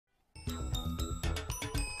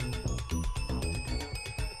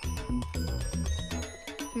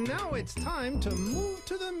Now it's time to move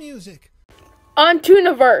to the music. On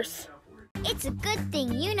Tooniverse. It's a good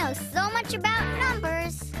thing you know so much about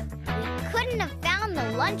numbers. We couldn't have found the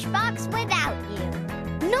lunchbox without you.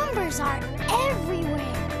 Numbers are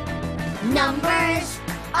everywhere. Numbers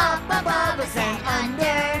up above us and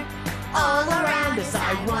under. All around us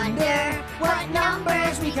I wonder what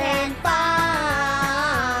numbers we can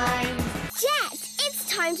find. Jess, it's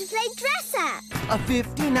time to play dress up. A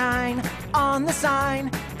 59 on the sign.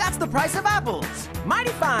 That's the price of apples. Mighty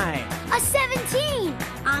fine. A 17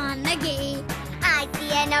 on the gate. I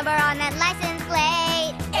see a number on that license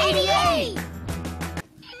plate. 88.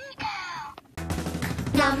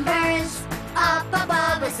 Numbers up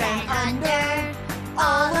above us and under.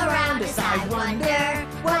 All around us I wonder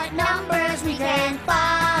what numbers we can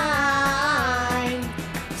find.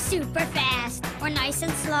 Super fast or nice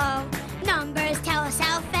and slow. Numbers tell us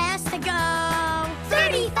how fast to go.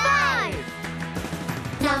 35.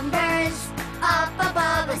 Numbers up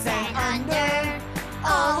above us and under.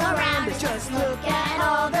 All around us, just look at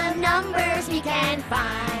all the numbers we can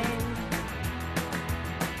find.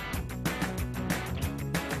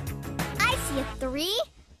 I see a 3,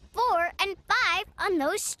 4, and 5 on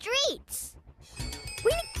those streets.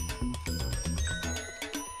 We need